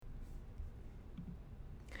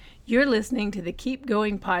You're listening to the Keep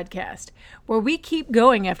Going podcast, where we keep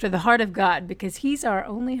going after the heart of God because He's our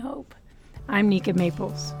only hope. I'm Nika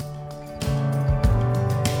Maples.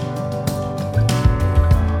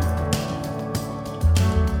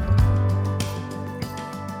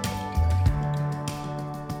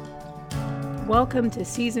 Welcome to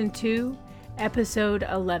Season 2, Episode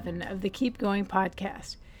 11 of the Keep Going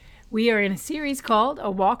podcast. We are in a series called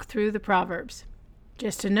A Walk Through the Proverbs.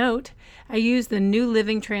 Just a note, I use the New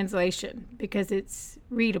Living Translation because it's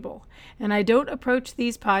readable, and I don't approach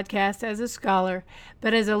these podcasts as a scholar,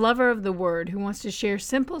 but as a lover of the Word who wants to share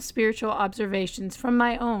simple spiritual observations from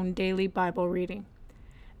my own daily Bible reading.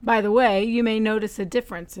 By the way, you may notice a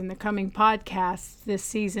difference in the coming podcasts this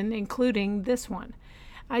season, including this one.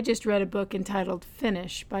 I just read a book entitled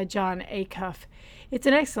Finish by Jon Acuff. It's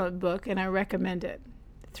an excellent book, and I recommend it.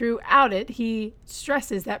 Throughout it, he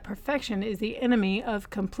stresses that perfection is the enemy of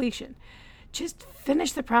completion. Just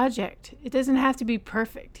finish the project. It doesn't have to be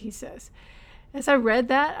perfect, he says. As I read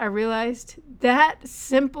that, I realized that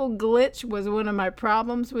simple glitch was one of my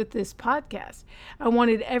problems with this podcast. I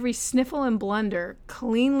wanted every sniffle and blunder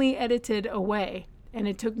cleanly edited away, and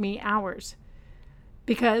it took me hours.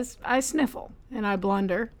 Because I sniffle and I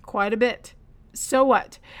blunder quite a bit. So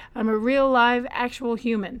what? I'm a real live actual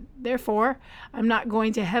human. Therefore, I'm not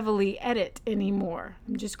going to heavily edit anymore.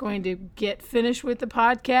 I'm just going to get finished with the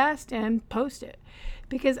podcast and post it.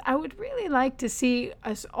 Because I would really like to see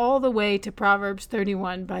us all the way to Proverbs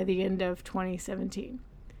 31 by the end of 2017.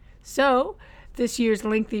 So, this year's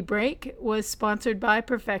lengthy break was sponsored by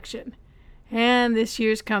Perfection. And this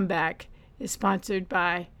year's comeback is sponsored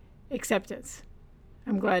by Acceptance.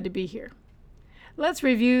 I'm glad to be here. Let's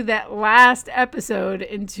review that last episode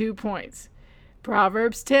in 2 points.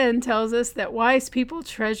 Proverbs 10 tells us that wise people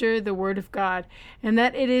treasure the word of God and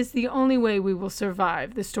that it is the only way we will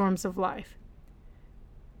survive the storms of life.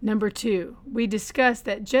 Number 2, we discussed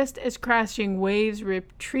that just as crashing waves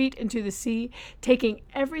retreat into the sea, taking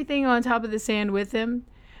everything on top of the sand with them,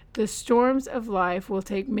 the storms of life will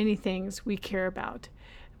take many things we care about.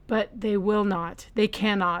 But they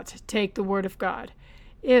cannot take the word of God,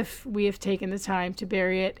 if we have taken the time to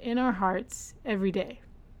bury it in our hearts every day.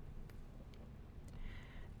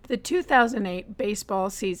 The 2008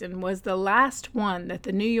 baseball season was the last one that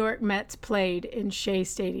the New York Mets played in Shea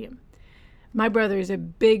Stadium. My brother is a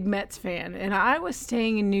big Mets fan, and I was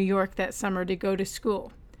staying in New York that summer to go to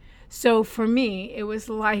school. So for me, it was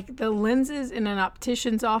like the lenses in an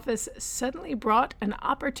optician's office suddenly brought an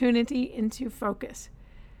opportunity into focus.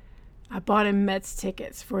 I bought him Mets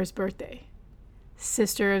tickets for his birthday.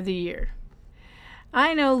 Sister of the Year.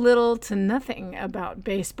 I know little to nothing about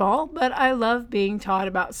baseball, but I love being taught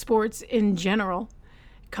about sports in general.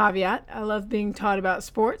 Caveat, I love being taught about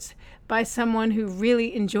sports by someone who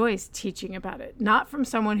really enjoys teaching about it, not from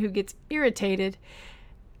someone who gets irritated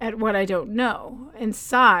at what I don't know and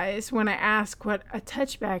sighs when I ask what a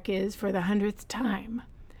touchback is for the 100th time.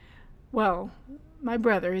 Well, my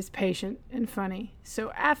brother is patient and funny,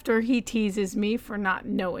 so after he teases me for not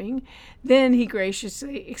knowing, then he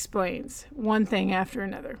graciously explains one thing after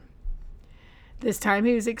another. This time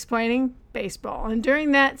he was explaining baseball, and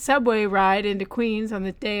during that subway ride into Queens on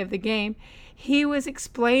the day of the game, he was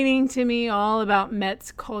explaining to me all about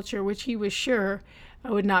Mets culture, which he was sure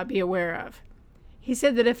I would not be aware of. He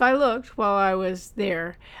said that if I looked while I was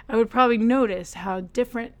there, I would probably notice how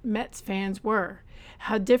different Mets fans were,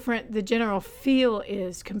 how different the general feel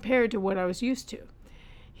is compared to what I was used to.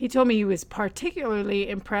 He told me he was particularly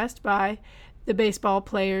impressed by the baseball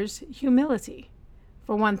players' humility.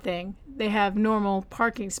 For one thing, they have normal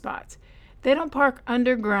parking spots. They don't park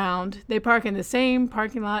underground. They park in the same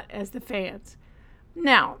parking lot as the fans.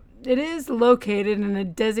 Now, it is located in a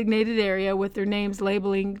designated area with their names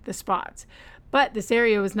labeling the spots, but this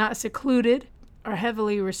area was not secluded or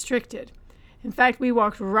heavily restricted. In fact, we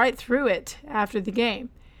walked right through it after the game.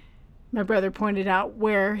 My brother pointed out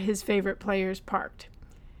where his favorite players parked.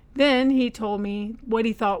 Then he told me what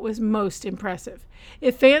he thought was most impressive.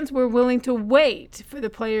 If fans were willing to wait for the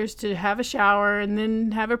players to have a shower and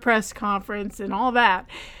then have a press conference and all that,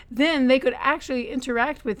 then they could actually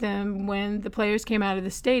interact with them when the players came out of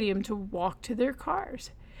the stadium to walk to their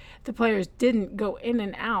cars. The players didn't go in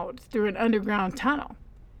and out through an underground tunnel.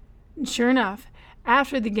 And sure enough,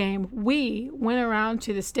 after the game, we went around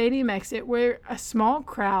to the stadium exit where a small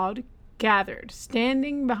crowd gathered,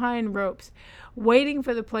 standing behind ropes, waiting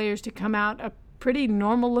for the players to come out a pretty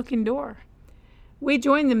normal-looking door. We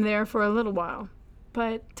joined them there for a little while,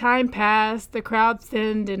 but time passed, the crowd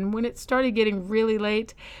thinned, and when it started getting really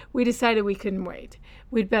late, we decided we couldn't wait.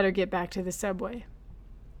 We'd better get back to the subway.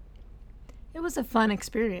 It was a fun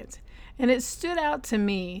experience, and it stood out to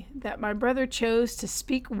me that my brother chose to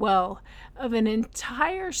speak well of an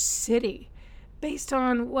entire city based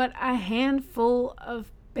on what a handful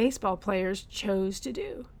of baseball players chose to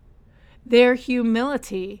do. Their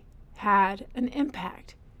humility had an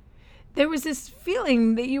impact. There was this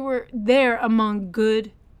feeling that you were there among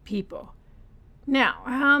good people. Now,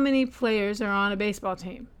 how many players are on a baseball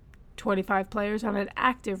team? 25 players on an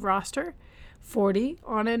active roster, 40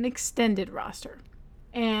 on an extended roster.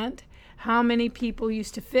 And how many people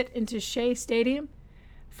used to fit into Shea Stadium?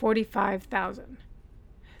 45,000.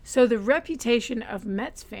 So the reputation of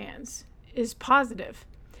Mets fans is positive,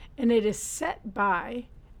 and it is set by,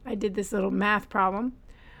 I did this little math problem,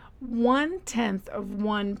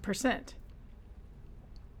 0.1%.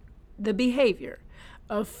 The behavior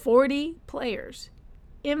of 40 players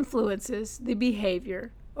influences the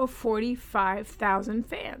behavior of 45,000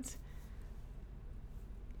 fans.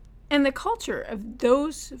 And the culture of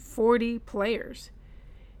those 40 players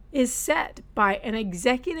is set by an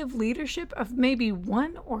executive leadership of maybe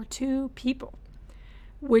 1 or 2 people,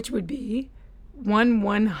 which would be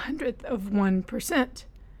 1/100th%.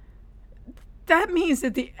 That means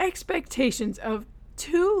that the expectations of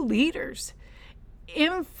 2 leaders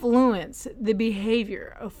influence the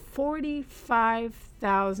behavior of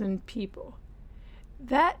 45,000 people.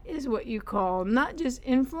 That is what you call not just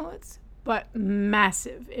influence, but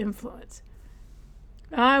massive influence.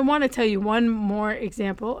 I want to tell you one more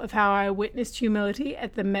example of how I witnessed humility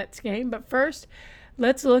at the Mets game, but first,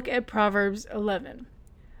 let's look at Proverbs 11.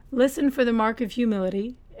 Listen for the mark of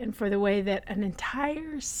humility and for the way that an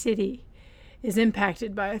entire city is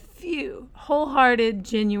impacted by a few wholehearted,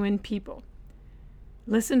 genuine people.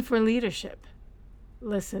 Listen for leadership.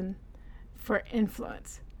 Listen for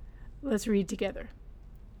influence. Let's read together.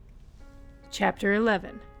 Chapter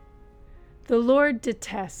 11. The Lord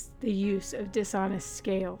detests the use of dishonest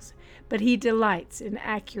scales, but he delights in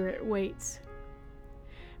accurate weights.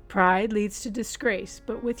 Pride leads to disgrace,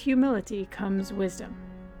 but with humility comes wisdom.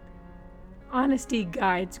 Honesty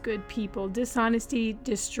guides good people. Dishonesty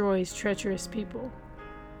destroys treacherous people.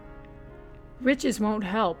 Riches won't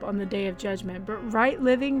help on the day of judgment, but right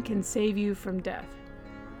living can save you from death.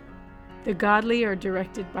 The godly are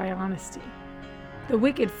directed by honesty. The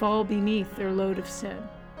wicked fall beneath their load of sin.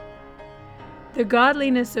 The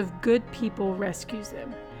godliness of good people rescues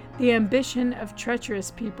them. The ambition of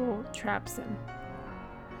treacherous people traps them.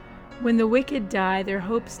 When the wicked die, their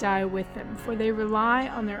hopes die with them, for they rely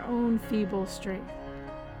on their own feeble strength.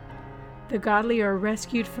 The godly are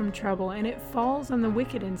rescued from trouble, and it falls on the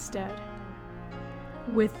wicked instead.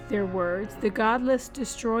 With their words, the godless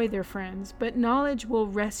destroy their friends, but knowledge will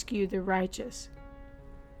rescue the righteous.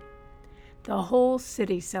 The whole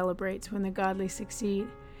city celebrates when the godly succeed.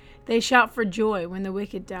 They shout for joy when the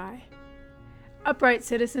wicked die. Upright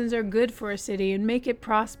citizens are good for a city and make it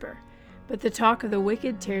prosper, but the talk of the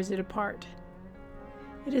wicked tears it apart.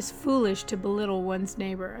 It is foolish to belittle one's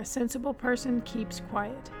neighbor. A sensible person keeps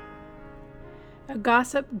quiet. A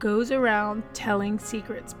gossip goes around telling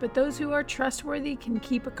secrets, but those who are trustworthy can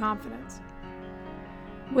keep a confidence.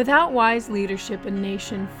 Without wise leadership, a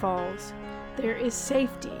nation falls. There is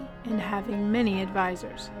safety in having many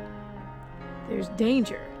advisors. There's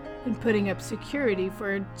danger in putting up security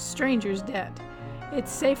for a stranger's debt.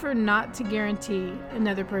 It's safer not to guarantee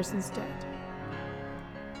another person's debt.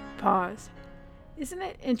 Pause. Isn't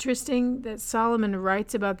it interesting that Solomon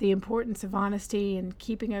writes about the importance of honesty and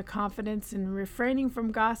keeping a confidence and refraining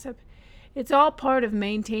from gossip? It's all part of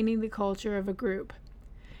maintaining the culture of a group.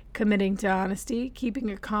 Committing to honesty,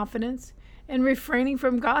 keeping a confidence, and refraining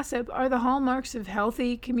from gossip are the hallmarks of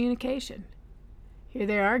healthy communication. Here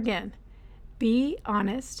they are again. Be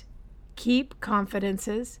honest, keep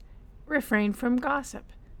confidences, refrain from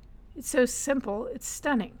gossip. It's so simple, it's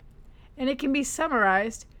stunning. And it can be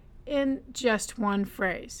summarized in just one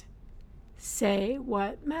phrase. Say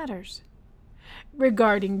what matters.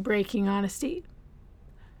 Regarding breaking honesty,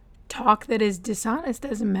 talk that is dishonest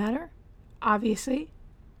doesn't matter, obviously.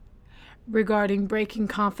 Regarding breaking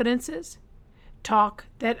confidences, talk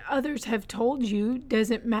that others have told you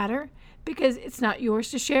doesn't matter because it's not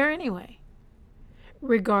yours to share anyway.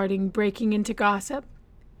 Regarding breaking into gossip,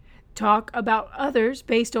 talk about others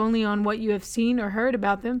based only on what you have seen or heard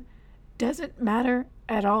about them doesn't matter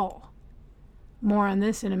at all. More on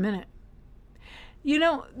this in a minute. You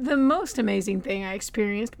know, the most amazing thing I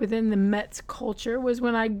experienced within the Mets culture was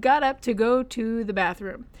when I got up to go to the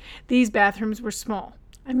bathroom. These bathrooms were small.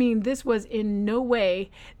 I mean, this was in no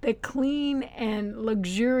way the clean and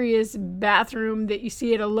luxurious bathroom that you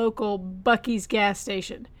see at a local Buc-ee's gas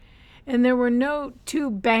station. And there were no two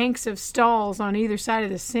banks of stalls on either side of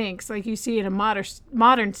the sinks like you see in a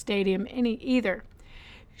modern stadium either.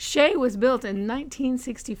 Shea was built in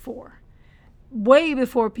 1964, way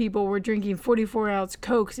before people were drinking 44-ounce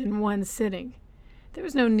Cokes in one sitting. There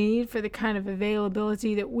was no need for the kind of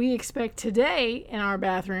availability that we expect today in our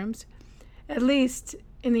bathrooms. At least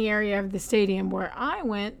in the area of the stadium where I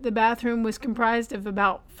went, the bathroom was comprised of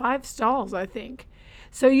about 5 stalls, I think.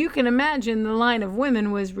 So you can imagine the line of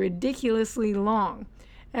women was ridiculously long,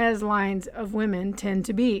 as lines of women tend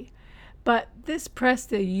to be. But this pressed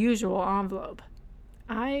the usual envelope.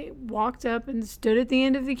 I walked up and stood at the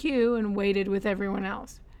end of the queue and waited with everyone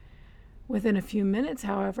else. Within a few minutes,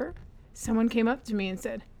 however, someone came up to me and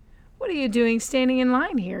said, "What are you doing standing in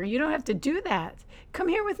line here? You don't have to do that. Come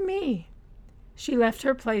here with me." She left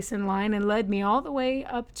her place in line and led me all the way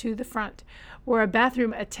up to the front, where a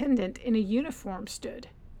bathroom attendant in a uniform stood.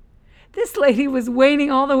 "This lady was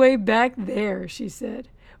waiting all the way back there," she said,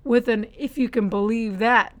 with an "if you can believe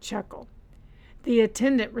that" chuckle. The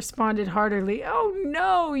attendant responded heartily, "Oh,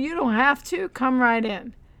 no, you don't have to. Come right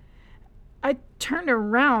in." I turned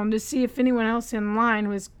around to see if anyone else in line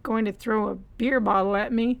was going to throw a beer bottle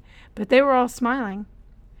at me, but they were all smiling.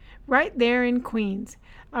 Right there in Queens,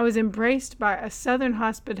 I was embraced by a Southern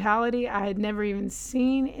hospitality I had never even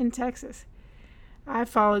seen in Texas. I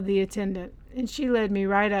followed the attendant, and she led me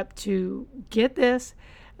right up to, get this,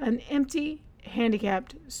 an empty,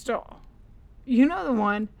 handicapped stall. You know the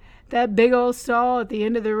one, that big old stall at the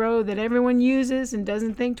end of the row that everyone uses and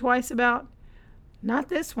doesn't think twice about? Not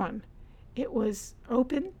this one. It was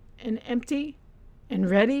open and empty and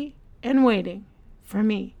ready and waiting for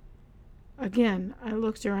me. Again, I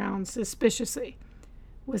looked around suspiciously.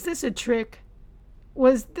 Was this a trick?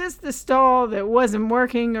 Was this the stall that wasn't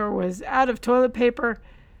working or was out of toilet paper?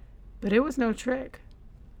 But it was no trick.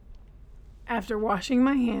 After washing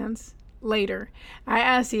my hands, later, I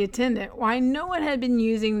asked the attendant why no one had been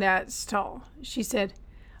using that stall. She said,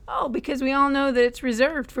 "Oh, because we all know that it's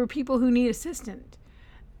reserved for people who need assistance.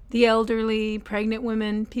 The elderly, pregnant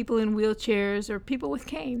women, people in wheelchairs, or people with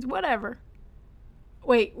canes, whatever."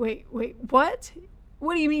 Wait, what?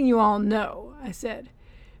 What do you mean you all know? I said.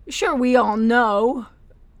 Sure, we all know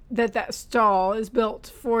that stall is built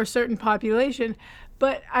for a certain population,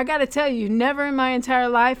 but I gotta tell you, never in my entire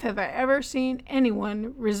life have I ever seen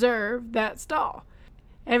anyone reserve that stall.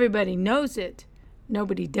 Everybody knows it,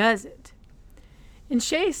 nobody does it. In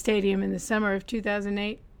Shea Stadium in the summer of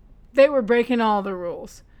 2008, they were breaking all the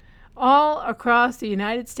rules. All across the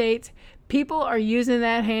United States, people are using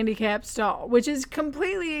that handicapped stall, which is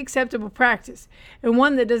completely acceptable practice, and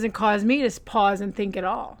one that doesn't cause me to pause and think at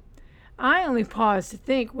all. I only pause to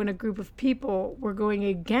think when a group of people were going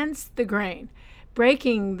against the grain,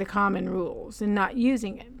 breaking the common rules and not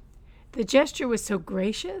using it. The gesture was so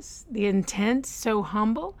gracious, the intent so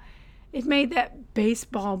humble, it made that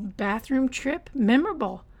baseball bathroom trip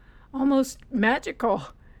memorable, almost magical.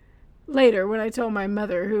 Later, when I told my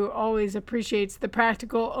mother, who always appreciates the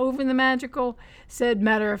practical over the magical, said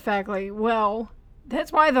matter-of-factly, "Well,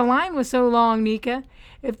 that's why the line was so long, Nika.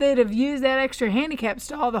 If they'd have used that extra handicap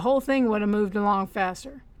stall, the whole thing would have moved along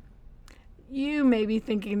faster." You may be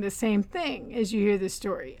thinking the same thing as you hear this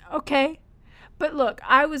story. Okay, but look,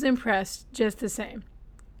 I was impressed just the same.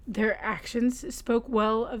 Their actions spoke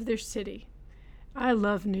well of their city. I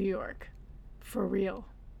love New York. For real.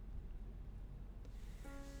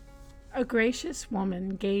 A gracious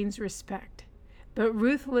woman gains respect, but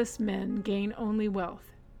ruthless men gain only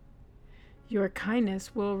wealth. Your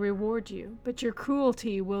kindness will reward you, but your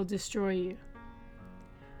cruelty will destroy you.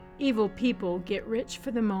 Evil people get rich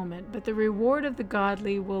for the moment, but the reward of the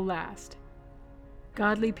godly will last.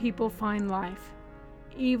 Godly people find life.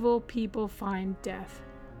 Evil people find death.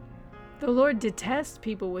 The Lord detests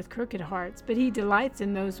people with crooked hearts, but he delights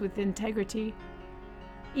in those with integrity.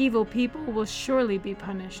 Evil people will surely be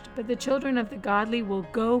punished, but the children of the godly will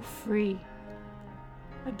go free.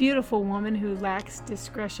 A beautiful woman who lacks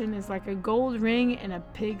discretion is like a gold ring in a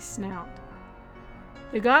pig's snout.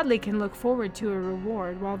 The godly can look forward to a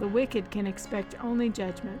reward, while the wicked can expect only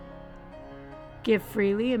judgment. Give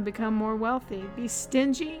freely and become more wealthy. Be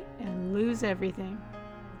stingy and lose everything.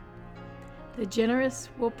 The generous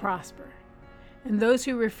will prosper, and those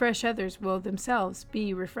who refresh others will themselves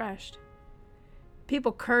be refreshed.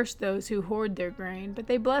 People curse those who hoard their grain, but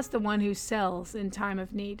they bless the one who sells in time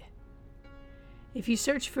of need. If you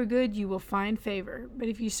search for good, you will find favor, but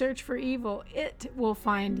if you search for evil, it will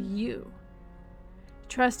find you.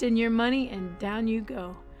 Trust in your money and down you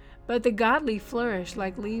go, but the godly flourish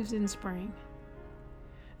like leaves in spring.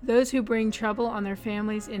 Those who bring trouble on their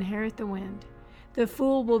families inherit the wind. The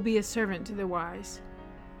fool will be a servant to the wise.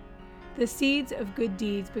 The seeds of good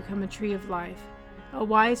deeds become a tree of life. A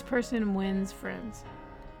wise person wins friends.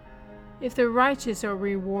 If the righteous are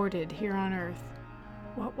rewarded here on earth,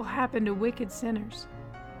 what will happen to wicked sinners?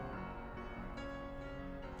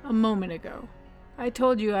 A moment ago, I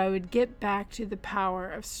told you I would get back to the power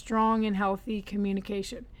of strong and healthy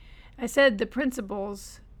communication. I said the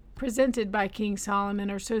principles presented by King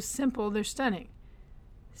Solomon are so simple they're stunning.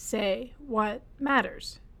 Say what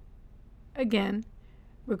matters. Again,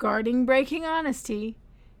 regarding breaking honesty,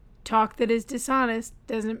 talk that is dishonest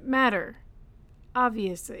doesn't matter.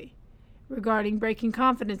 Obviously. Regarding breaking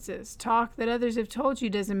confidences, talk that others have told you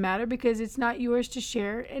doesn't matter because it's not yours to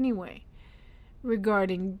share anyway.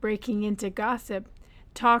 Regarding breaking into gossip,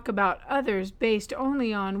 talk about others based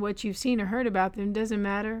only on what you've seen or heard about them doesn't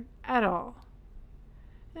matter at all.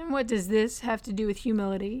 And what does this have to do with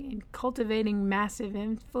humility and cultivating massive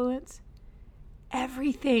influence?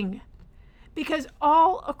 Everything. Because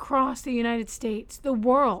all across the United States, the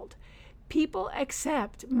world, people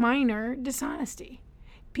accept minor dishonesty.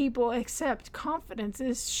 People accept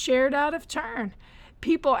confidences shared out of turn.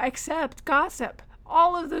 People accept gossip.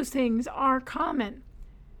 All of those things are common.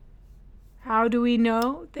 How do we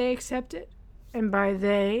know they accept it? And by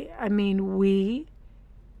they, I mean we.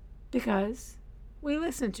 Because we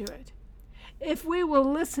listen to it. If we will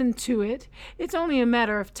listen to it, it's only a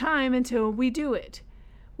matter of time until we do it.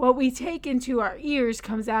 What we take into our ears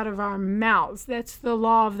comes out of our mouths. That's the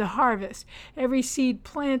law of the harvest. Every seed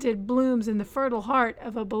planted blooms in the fertile heart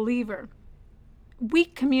of a believer.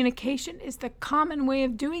 Weak communication is the common way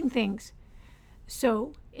of doing things.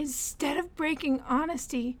 So, instead of breaking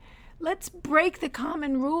honesty, let's break the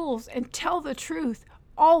common rules and tell the truth,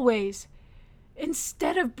 always.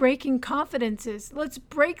 Instead of breaking confidences, let's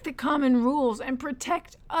break the common rules and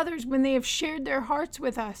protect others when they have shared their hearts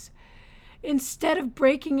with us. Instead of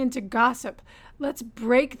breaking into gossip, let's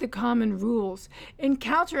break the common rules and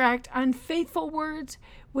counteract unfaithful words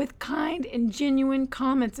with kind and genuine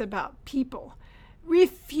comments about people.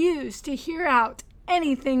 Refuse to hear out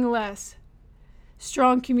anything less.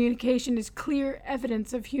 Strong communication is clear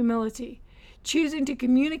evidence of humility. Choosing to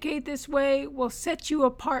communicate this way will set you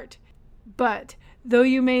apart. But though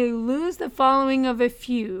you may lose the following of a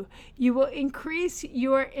few, you will increase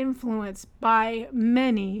your influence by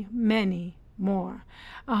many, many more.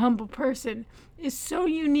 A humble person is so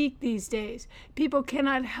unique these days. People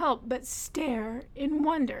cannot help but stare in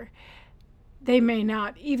wonder. They may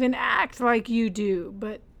not even act like you do,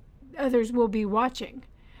 but others will be watching.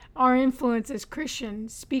 Our influence as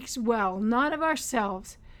Christians speaks well, not of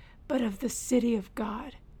ourselves, but of the city of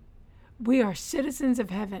God. We are citizens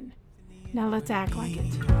of heaven. Now let's act like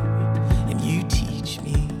it. And you teach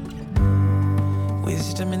me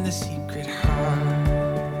wisdom in the secret heart.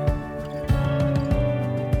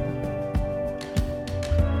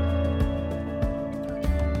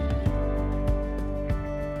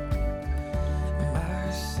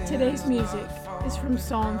 Today's music is from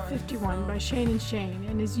Psalm 51 by Shane & Shane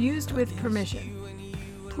and is used with permission.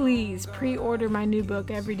 Please pre-order my new book,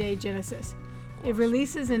 Everyday Genesis. It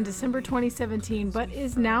releases in December 2017, but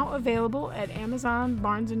is now available at Amazon,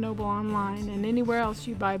 Barnes & Noble online, and anywhere else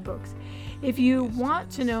you buy books. If you want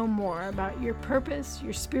to know more about your purpose,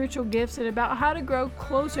 your spiritual gifts, and about how to grow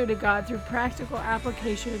closer to God through practical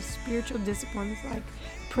application of spiritual disciplines like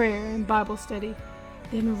prayer and Bible study,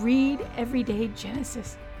 then read Everyday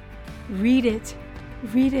Genesis. Read it,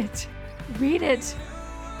 read it, read it.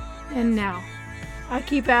 And now, I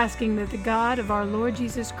keep asking that the God of our Lord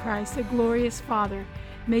Jesus Christ, the glorious Father,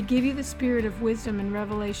 may give you the spirit of wisdom and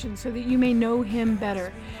revelation so that you may know Him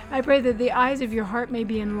better. I pray that the eyes of your heart may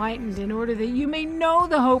be enlightened in order that you may know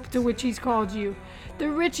the hope to which He's called you, the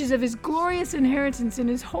riches of His glorious inheritance in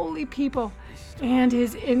His holy people, and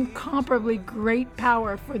His incomparably great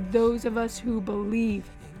power for those of us who believe.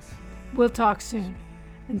 We'll talk soon.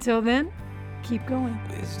 Until then, keep going.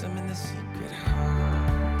 Wisdom in the secret heart.